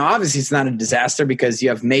disaster. Now, obviously it's not a disaster because you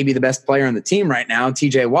have maybe the best player on the team right now,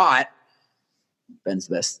 TJ Watt. Ben's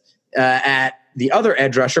the best at the other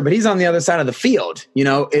edge rusher, but he's on the other side of the field.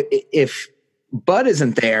 If Bud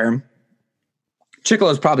isn't there,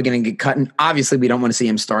 Chickalo's probably going to get cut, and obviously we don't want to see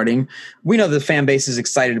him starting. We know the fan base is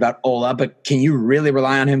excited about Ola, but can you really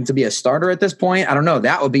rely on him to be a starter at this point? I don't know.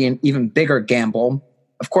 That would be an even bigger gamble.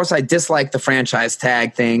 Of course, I dislike the franchise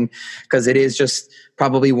tag thing because it is just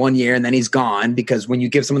probably 1 year and then he's gone, because when you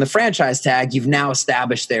give someone the franchise tag, you've now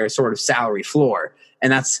established their sort of salary floor,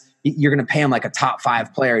 and you're going to pay him like a top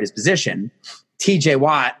 5 player at his position. TJ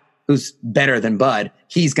Watt, who's better than Bud,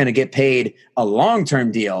 he's going to get paid a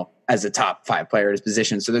long-term deal as a top 5 player at his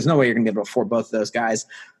position. So there's no way you're going to be able to afford both of those guys.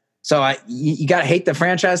 So you got to hate the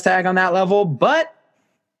franchise tag on that level. But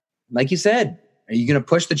like you said, are you going to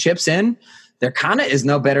push the chips in? There kind of is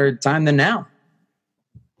no better time than now.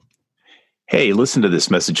 Hey, listen to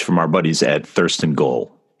this message from our buddies at Thurston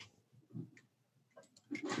Goal.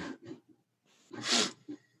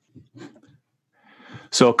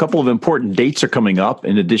 So a couple of important dates are coming up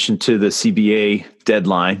in addition to the CBA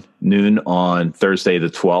deadline, noon on Thursday the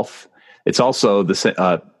 12th. It's also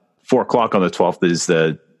the 4 o'clock on the 12th is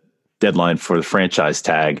the deadline for the franchise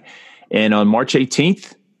tag. And on March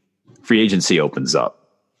 18th, free agency opens up.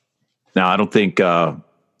 Now, I don't think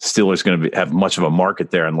Steelers going to have much of a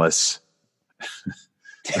market there unless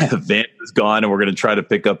Vance is gone and we're going to try to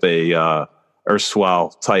pick up a erstwhile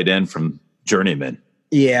tight end from Journeyman.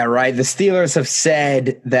 Yeah, right. The Steelers have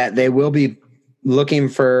said that they will be looking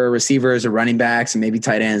for receivers or running backs and maybe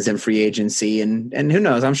tight ends in free agency. And who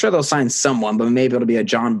knows? I'm sure they'll sign someone, but maybe it'll be a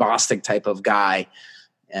John Bostic type of guy,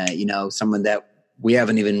 someone that we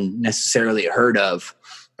haven't even necessarily heard of,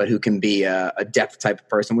 but who can be a depth type of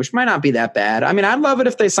person, which might not be that bad. I mean, I'd love it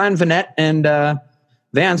if they signed Vanette and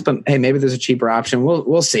Vance, but hey, maybe there's a cheaper option.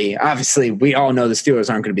 We'll see. Obviously, we all know the Steelers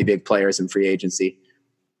aren't going to be big players in free agency.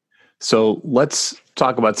 So let's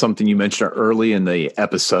talk about something you mentioned early in the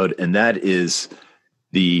episode, and that is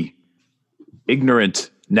the ignorant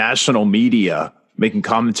national media making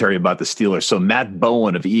commentary about the Steelers. So Matt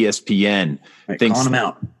Bowen of ESPN thinks calling him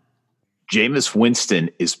out. Jameis Winston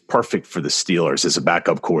is perfect for the Steelers as a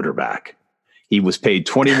backup quarterback. He was paid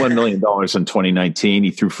 $21 million in 2019. He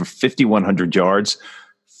threw for 5,100 yards,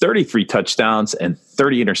 33 touchdowns, and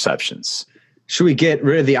 30 interceptions. Should we get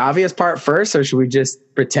rid of the obvious part first, or should we just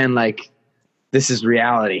pretend like this is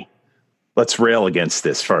reality? Let's rail against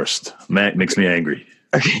this first. Matt makes me angry.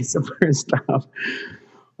 Okay, so first off,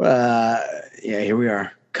 here we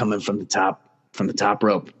are coming from the top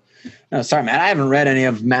rope. No, sorry, Matt. I haven't read any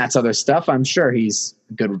of Matt's other stuff. I'm sure he's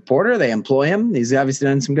a good reporter. They employ him. He's obviously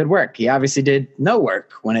done some good work. He obviously did no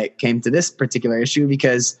work when it came to this particular issue,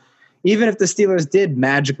 because even if the Steelers did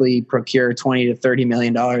magically procure $20 to $30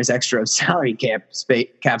 million extra of salary cap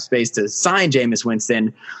space to sign Jameis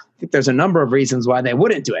Winston, I think there's a number of reasons why they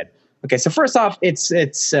wouldn't do it. Okay, so first off,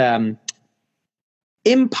 it's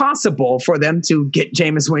impossible for them to get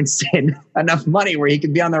Jameis Winston enough money where he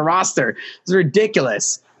could be on their roster. It's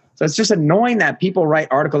ridiculous. So it's just annoying that people write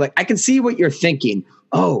articles like, I can see what you're thinking.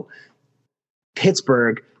 Oh,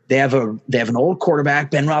 Pittsburgh, they have an old quarterback,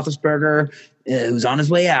 Ben Roethlisberger, who's on his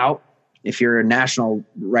way out. If you're a national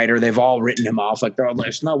writer, they've all written him off. Like,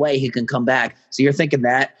 there's no way he can come back. So you're thinking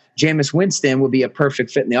that Jameis Winston would be a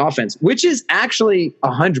perfect fit in the offense, which is actually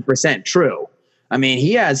 100% true. I mean,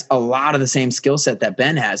 he has a lot of the same skill set that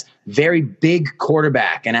Ben has. Very big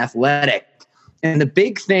quarterback and athletic. And the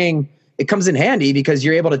big thing, it comes in handy because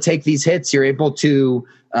you're able to take these hits. You're able to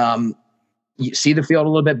see the field a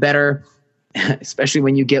little bit better, especially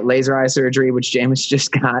when you get laser eye surgery, which Jameis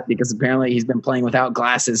just got because apparently he's been playing without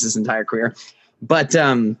glasses his entire career. But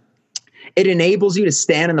it enables you to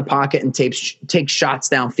stand in the pocket and take shots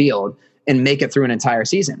downfield and make it through an entire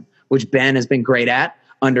season, which Ben has been great at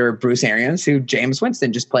under Bruce Arians, who Jameis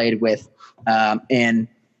Winston just played with. And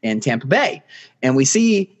in Tampa Bay. And we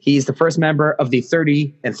see he's the first member of the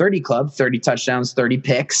 30 and 30 club, 30 touchdowns, 30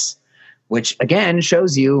 picks, which again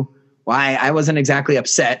shows you why I wasn't exactly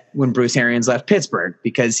upset when Bruce Arians left Pittsburgh,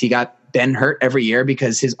 because he got Ben hurt every year,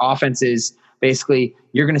 because his offense is basically,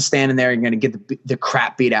 you're going to stand in there, you're going to get the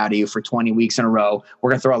crap beat out of you for 20 weeks in a row. We're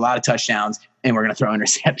going to throw a lot of touchdowns and we're going to throw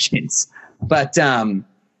interceptions. But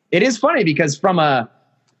it is funny because from a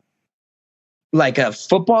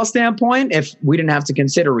football standpoint, if we didn't have to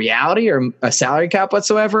consider reality or a salary cap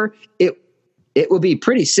whatsoever, it would be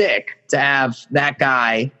pretty sick to have that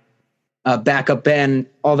guy back up Ben.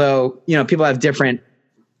 Although, people have different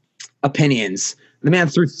opinions. The man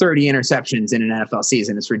threw 30 interceptions in an NFL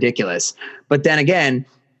season. It's ridiculous. But then again,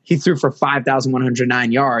 he threw for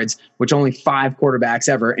 5,109 yards, which only 5 quarterbacks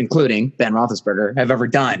ever, including Ben Roethlisberger, have ever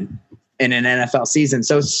done in an NFL season.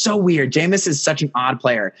 So it's so weird. Jameis is such an odd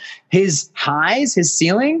player. His highs, his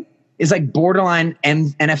ceiling is like borderline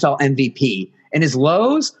NFL MVP. And his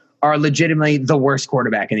lows are legitimately the worst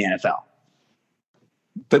quarterback in the NFL.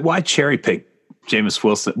 But why cherry pick Jameis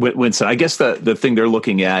Winston? I guess the thing they're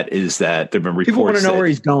looking at is that there have been reports. People want to know where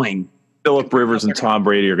he's going. Phillip Rivers and Tom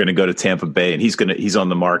Brady are going to go to Tampa Bay, and he's on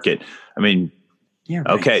the market. I mean, yeah,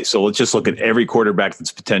 right. Okay, so let's just look at every quarterback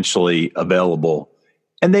that's potentially available.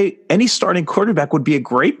 And any starting quarterback would be a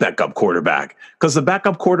great backup quarterback, because the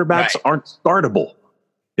backup quarterbacks aren't startable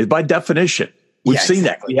by definition. We've seen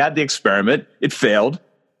that. We had the experiment. It failed.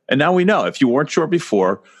 And now we know if you weren't sure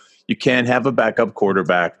before, you can't have a backup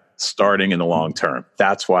quarterback starting in the long term.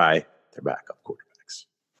 That's why they're backup quarterbacks.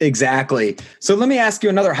 Exactly. So let me ask you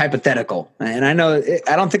another hypothetical. And I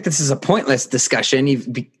don't think this is a pointless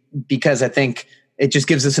discussion, because I think it just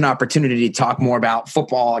gives us an opportunity to talk more about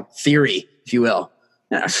football theory, if you will.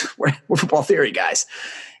 We're football theory guys.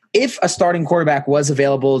 If a starting quarterback was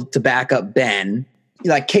available to back up Ben,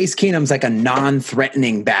 like Case Keenum's like a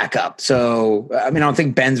non-threatening backup. So, I don't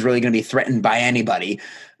think Ben's really going to be threatened by anybody.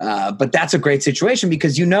 But that's a great situation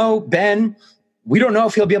because, Ben, we don't know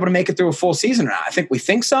if he'll be able to make it through a full season or not. I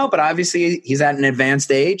think so, but obviously he's at an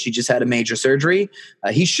advanced age. He just had a major surgery.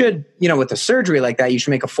 He should, with a surgery like that, you should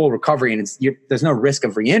make a full recovery, and there's no risk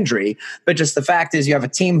of re-injury. But just the fact is, you have a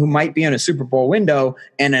team who might be in a Super Bowl window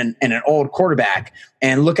and an old quarterback.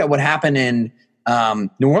 And look at what happened in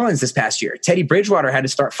New Orleans this past year. Teddy Bridgewater had to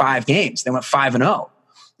start 5 games. They went 5-0.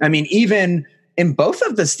 Even in both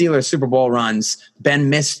of the Steelers Super Bowl runs, Ben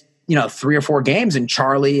missed 3 or 4 games, and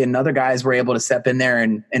Charlie and other guys were able to step in there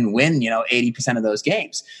and win, 80% of those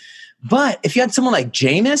games. But if you had someone like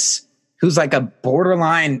Jameis, who's like a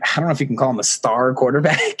borderline, I don't know if you can call him a star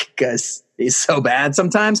quarterback because he's so bad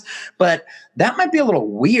sometimes, but that might be a little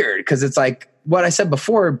weird because it's like what I said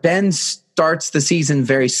before, Ben starts the season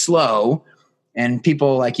very slow, and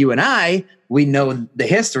people like you and I, we know the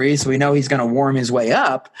history, so we know he's going to warm his way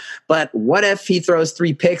up. But what if he throws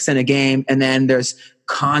 3 picks in a game and then there's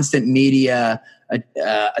constant media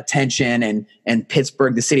attention and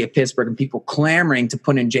Pittsburgh, the city of Pittsburgh, and people clamoring to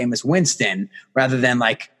put in Jameis Winston rather than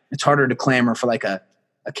it's harder to clamor for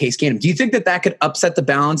a Case Keenum. Do you think that could upset the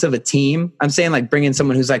balance of a team? I'm saying bring in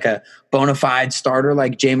someone who's like a bona fide starter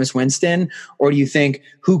like Jameis Winston, or do you think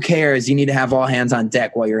who cares? You need to have all hands on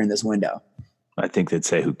deck while you're in this window. I think they'd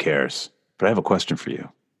say who cares, but I have a question for you.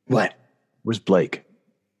 What? Where's Blake?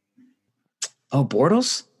 Oh,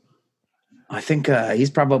 Bortles? I think he's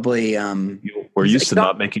probably. We're used to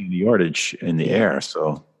not making the yardage in the air,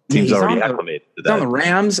 so teams already acclimated to that. He's on the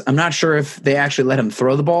Rams. I'm not sure if they actually let him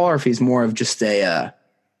throw the ball or if he's more of just a.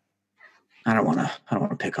 I don't want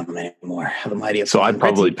to pick on him anymore. The mighty of. So I'd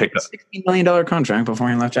probably pick up $16 million contract before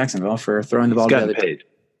he left Jacksonville for throwing the ball. He's gotten paid.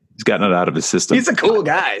 He's gotten it out of his system. He's a cool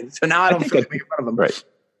guy, so now I don't feel like making fun of him. Right.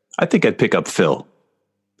 I think I'd pick up Phil.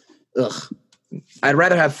 Ugh. I'd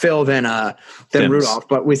rather have Phil than Rudolph,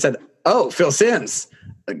 but we said. Oh, Phil Simms.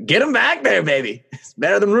 Get him back there, baby. It's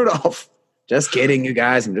better than Rudolph. Just kidding, you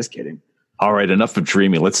guys. I'm just kidding. All right, enough of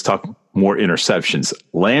dreaming. Let's talk more interceptions.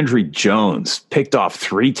 Landry Jones picked off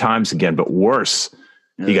 3 times again, but worse.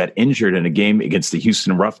 He got injured in a game against the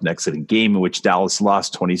Houston Roughnecks, in a game in which Dallas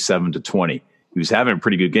lost 27-20. He was having a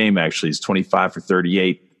pretty good game, actually. He's 25 for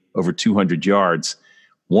 38, over 200 yards,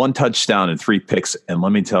 1 touchdown and 3 picks. And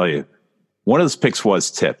let me tell you, one of those picks was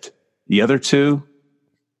tipped. The other 2,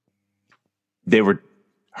 they were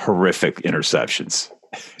horrific interceptions.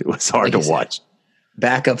 It was hard to watch.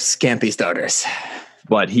 Backup Scampy starters.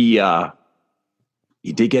 But he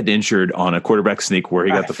did get injured on a quarterback sneak where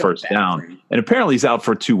he got the first down. And apparently he's out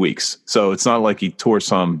for 2 weeks. So it's not like he tore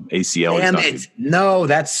some ACL. Damn it. No,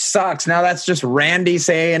 that sucks. Now that's just Randy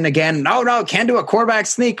saying again, no, can't do a quarterback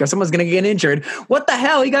sneak or someone's going to get injured. What the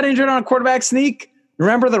hell? He got injured on a quarterback sneak?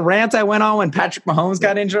 Remember the rant I went on when Patrick Mahomes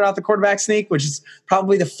got injured off the quarterback sneak, which is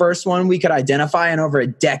probably the first one we could identify in over a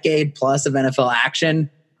decade plus of NFL action.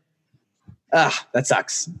 That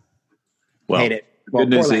sucks. Well, hate it. Good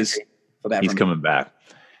news is he's coming back.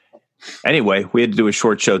 Anyway, we had to do a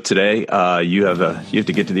short show today. You have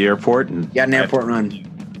to get to the airport and got an airport run.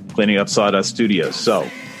 Cleaning up Sawdust Studios. So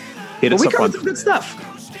hit us up on some good stuff.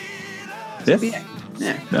 Yeah.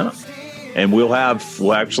 No. And we'll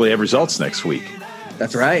actually have results next week.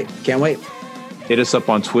 That's right. Can't wait. Hit us up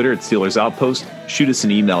on Twitter at Steelers Outpost. Shoot us an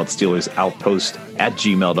email at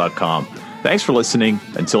SteelersOutpost@gmail.com. Thanks for listening.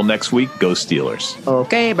 Until next week, go Steelers.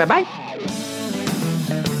 Okay, bye-bye.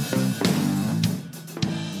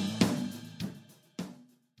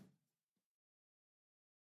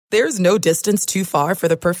 There's no distance too far for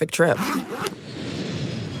the perfect trip.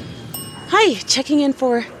 Hi, checking in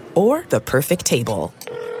for... Or the perfect table.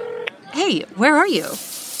 Hey, where are you?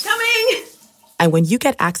 Coming! And when you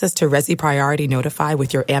get access to Resi Priority Notify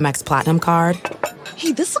with your Amex Platinum card...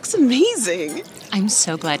 Hey, this looks amazing. I'm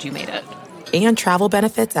so glad you made it. And travel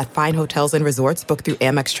benefits at fine hotels and resorts booked through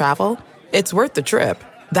Amex Travel, it's worth the trip.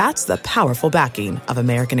 That's the powerful backing of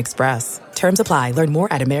American Express. Terms apply. Learn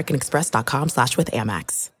more at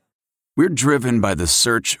americanexpress.com/withAmex. We're driven by the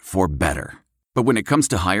search for better. But when it comes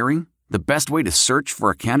to hiring, the best way to search for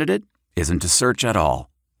a candidate isn't to search at all.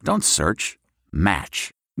 Don't search. Match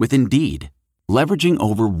with Indeed. Leveraging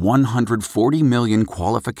over 140 million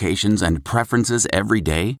qualifications and preferences every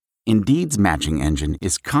day, Indeed's matching engine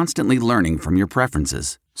is constantly learning from your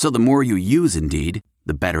preferences. So the more you use Indeed,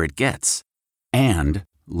 the better it gets. And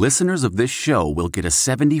listeners of this show will get a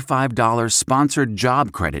 $75 sponsored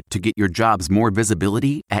job credit to get your jobs more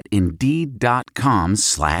visibility at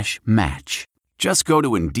Indeed.com/match. Just go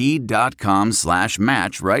to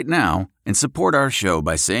Indeed.com/match right now and support our show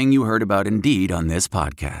by saying you heard about Indeed on this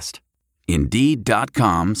podcast.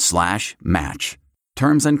 Indeed.com/match.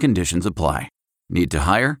 Terms and conditions apply. Need to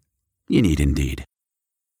hire? You need Indeed.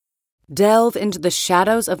 Delve into the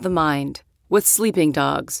shadows of the mind with Sleeping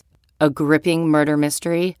Dogs, a gripping murder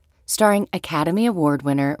mystery starring Academy Award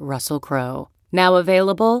winner Russell Crowe. Now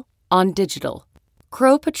available on digital.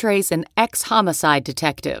 Crowe portrays an ex-homicide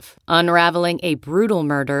detective unraveling a brutal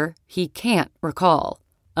murder he can't recall.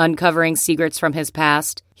 Uncovering secrets from his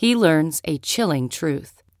past, he learns a chilling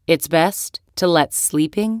truth. It's best to let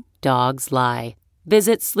sleeping dogs lie.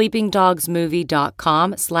 Visit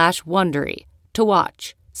sleepingdogsmovie.com/Wondery to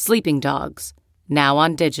watch Sleeping Dogs, now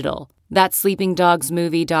on digital. That's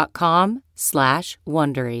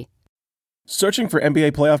sleepingdogsmovie.com/Wondery. Searching for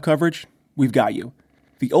NBA playoff coverage? We've got you.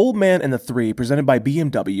 The Old Man and the Three, presented by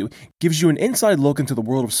BMW, gives you an inside look into the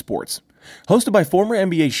world of sports. Hosted by former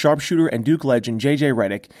NBA sharpshooter and Duke legend J.J.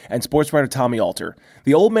 Redick and sports writer Tommy Alter,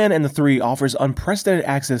 The Old Man and the Three offers unprecedented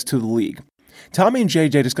access to the league. Tommy and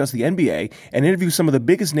JJ discuss the NBA and interview some of the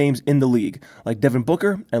biggest names in the league, like Devin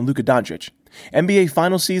Booker and Luka Doncic. NBA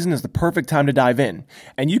final season is the perfect time to dive in,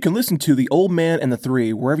 and you can listen to The Old Man and the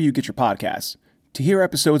Three wherever you get your podcasts. To hear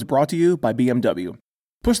episodes brought to you by BMW.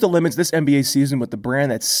 Push the limits this NBA season with the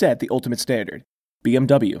brand that set the ultimate standard.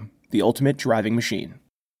 BMW, the ultimate driving machine.